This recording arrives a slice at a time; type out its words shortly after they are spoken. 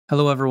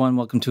Hello everyone,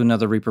 welcome to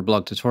another Reaper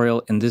blog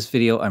tutorial. In this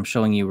video, I'm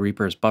showing you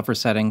Reaper's buffer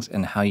settings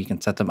and how you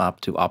can set them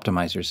up to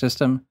optimize your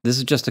system. This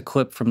is just a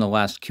clip from the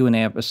last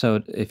Q&A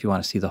episode. If you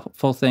want to see the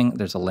full thing,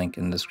 there's a link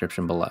in the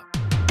description below.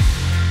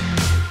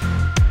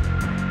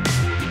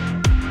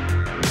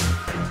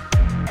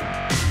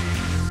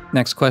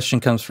 Next question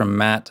comes from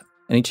Matt.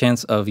 Any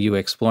chance of you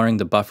exploring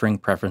the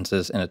buffering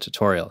preferences in a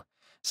tutorial?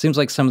 Seems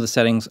like some of the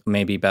settings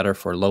may be better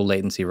for low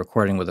latency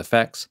recording with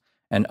effects,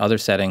 and other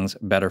settings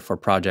better for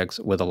projects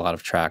with a lot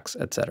of tracks,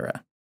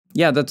 etc.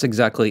 Yeah, that's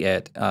exactly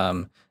it.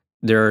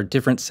 There are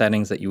different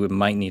settings that you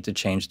might need to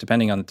change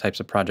depending on the types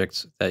of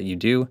projects that you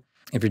do.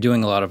 If you're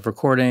doing a lot of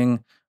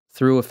recording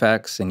through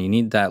effects and you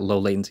need that low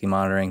latency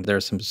monitoring, there are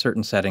some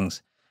certain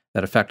settings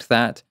that affect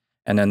that.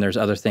 And then there's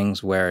other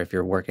things where if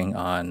you're working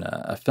on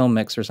a film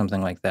mix or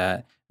something like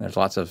that, there's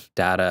lots of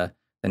data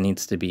that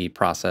needs to be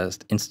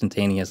processed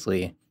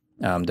instantaneously.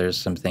 There's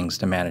some things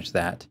to manage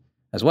that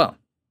as well.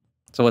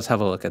 So let's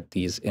have a look at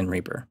these in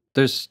Reaper.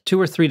 There's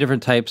 2 or 3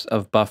 different types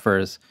of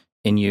buffers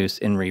in use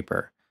in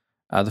Reaper.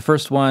 The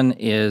first one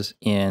is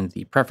in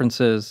the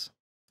preferences,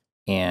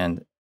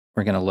 and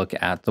we're going to look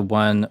at the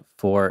one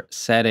for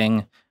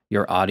setting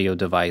your audio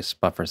device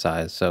buffer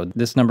size. So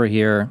this number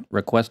here,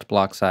 request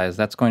block size,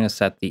 that's going to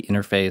set the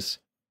interface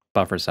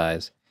buffer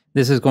size.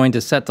 This is going to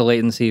set the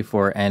latency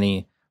for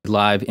any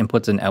live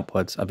inputs and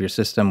outputs of your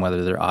system,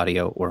 whether they're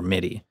audio or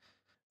MIDI.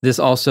 This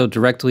also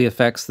directly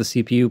affects the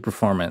CPU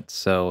performance.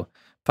 So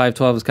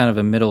 512 is kind of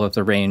a middle of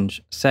the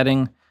range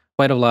setting,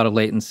 quite a lot of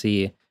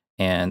latency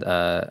and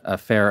a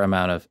fair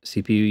amount of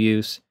CPU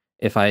use.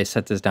 If I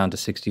set this down to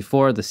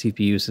 64, the CPU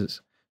use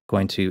is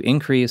going to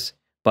increase,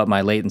 but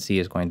my latency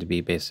is going to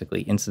be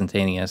basically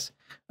instantaneous.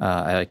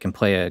 I can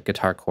play a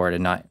guitar chord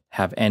and not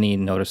have any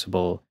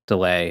noticeable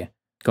delay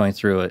going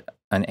through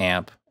an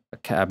amp, a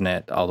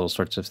cabinet, all those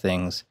sorts of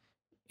things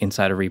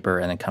inside of Reaper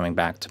and then coming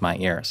back to my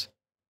ears.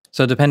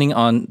 So depending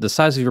on the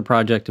size of your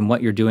project and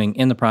what you're doing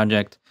in the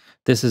project,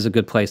 this is a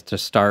good place to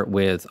start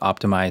with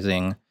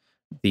optimizing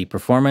the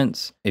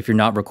performance. If you're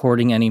not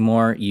recording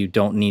anymore, you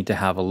don't need to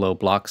have a low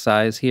block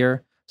size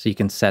here. So you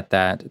can set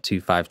that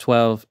to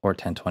 512 or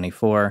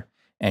 1024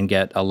 and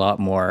get a lot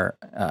more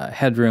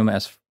headroom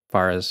as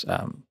far as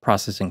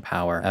processing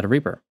power out of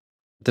Reaper.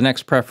 The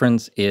next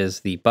preference is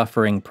the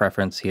buffering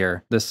preference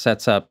here. This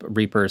sets up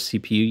Reaper's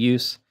CPU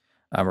use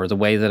or the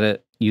way that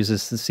it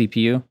uses the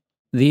CPU.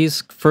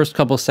 These first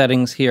couple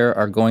settings here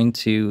are going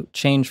to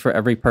change for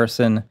every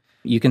person.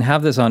 You can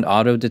have this on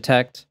auto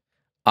detect.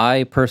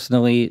 I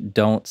personally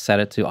don't set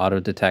it to auto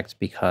detect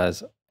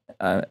because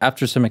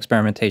after some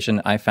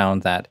experimentation, I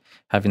found that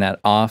having that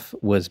off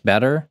was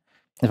better.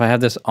 If I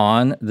have this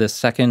on, the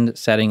second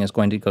setting is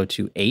going to go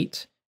to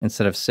 8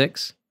 instead of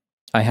 6.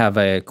 I have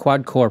a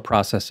quad-core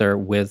processor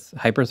with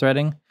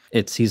hyperthreading.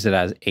 It sees it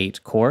as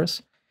 8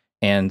 cores.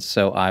 And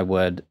so I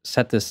would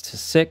set this to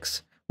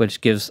 6,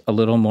 which gives a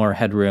little more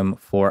headroom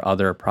for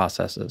other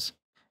processes.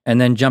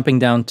 And then jumping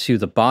down to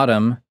the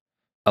bottom,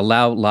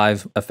 allow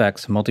live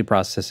effects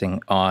multiprocessing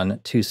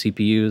on 2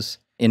 CPUs.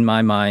 In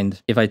my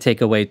mind, if I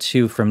take away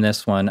 2 from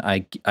this one, I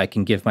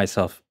can give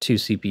myself 2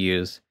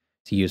 CPUs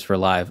to use for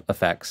live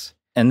effects.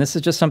 And this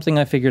is just something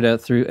I figured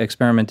out through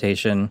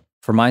experimentation.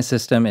 For my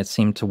system, it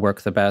seemed to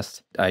work the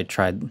best. I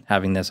tried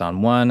having this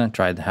on 1, I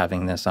tried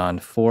having this on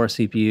 4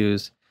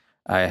 CPUs.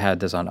 I had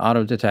this on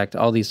auto detect,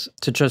 all these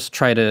to just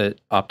try to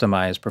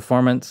optimize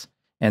performance.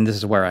 And this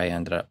is where I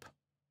ended up.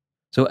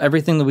 So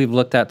everything that we've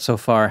looked at so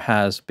far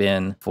has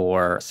been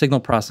for signal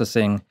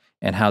processing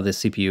and how the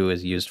CPU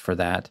is used for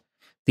that.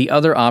 The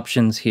other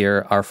options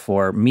here are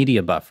for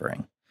media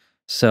buffering.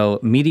 So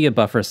media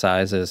buffer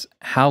size is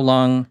how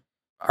long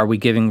are we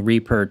giving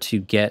Reaper to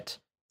get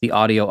the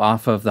audio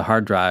off of the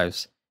hard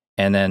drives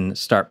and then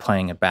start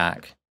playing it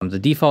back. The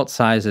default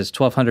size is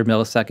 1200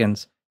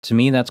 milliseconds. To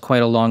me, that's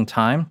quite a long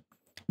time.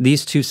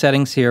 These 2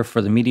 settings here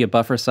for the media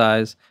buffer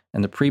size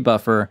and the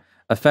pre-buffer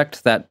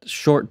affect that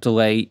short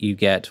delay you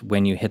get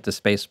when you hit the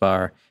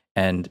spacebar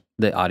and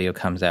the audio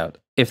comes out.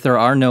 If there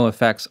are no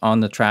effects on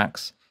the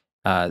tracks,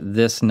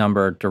 this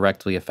number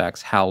directly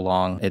affects how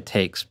long it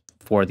takes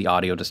for the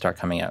audio to start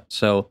coming out.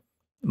 So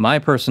my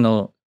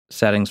personal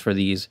settings for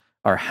these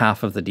are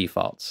half of the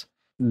defaults.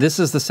 This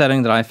is the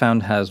setting that I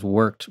found has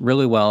worked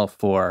really well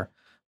for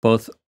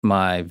both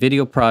my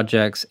video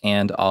projects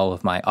and all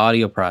of my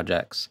audio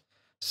projects.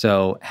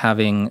 So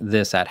having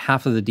this at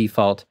half of the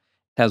default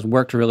has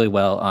worked really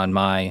well on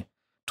my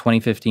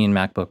 2015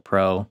 MacBook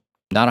Pro.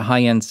 Not a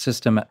high-end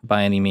system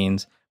by any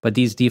means, but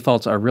these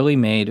defaults are really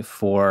made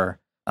for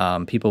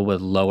people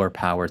with lower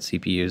powered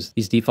CPUs.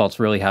 These defaults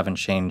really haven't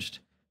changed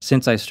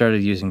since I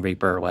started using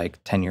Reaper like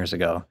 10 years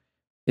ago.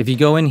 If you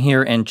go in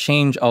here and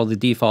change all the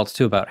defaults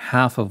to about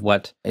half of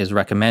what is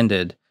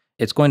recommended,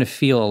 it's going to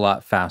feel a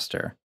lot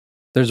faster.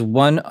 There's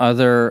one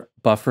other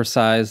buffer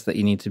size that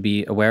you need to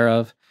be aware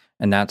of,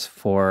 and that's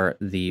for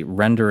the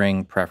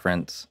rendering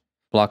preference,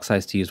 block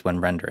size to use when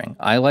rendering.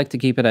 I like to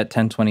keep it at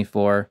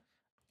 1024.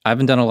 I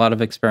haven't done a lot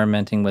of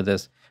experimenting with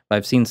this, but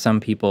I've seen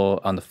some people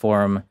on the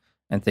forum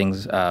and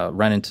things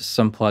run into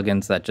some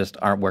plugins that just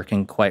aren't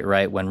working quite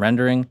right when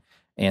rendering.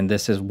 And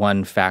this is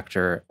one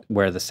factor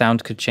where the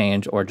sound could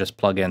change or just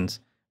plugins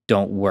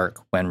don't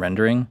work when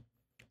rendering.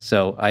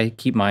 So I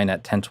keep mine at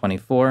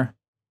 1024.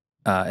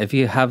 If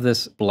you have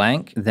this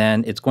blank,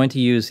 then it's going to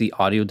use the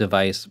audio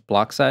device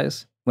block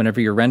size. Whenever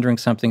you're rendering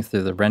something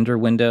through the render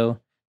window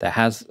that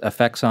has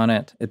effects on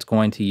it, it's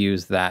going to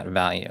use that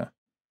value.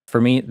 For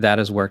me, that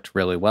has worked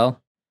really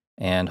well,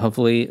 and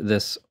hopefully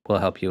this will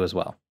help you as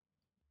well.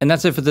 And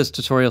that's it for this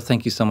tutorial.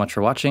 Thank you so much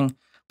for watching.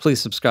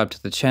 Please subscribe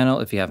to the channel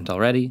if you haven't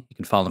already. You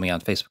can follow me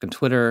on Facebook and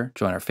Twitter,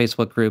 join our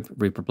Facebook group,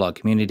 Reaper Blog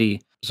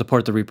Community,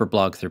 support the Reaper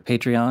Blog through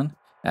Patreon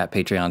at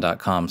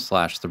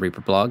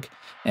patreon.com/thereaperblog,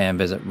 and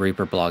visit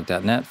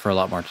reaperblog.net for a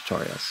lot more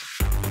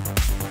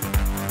tutorials.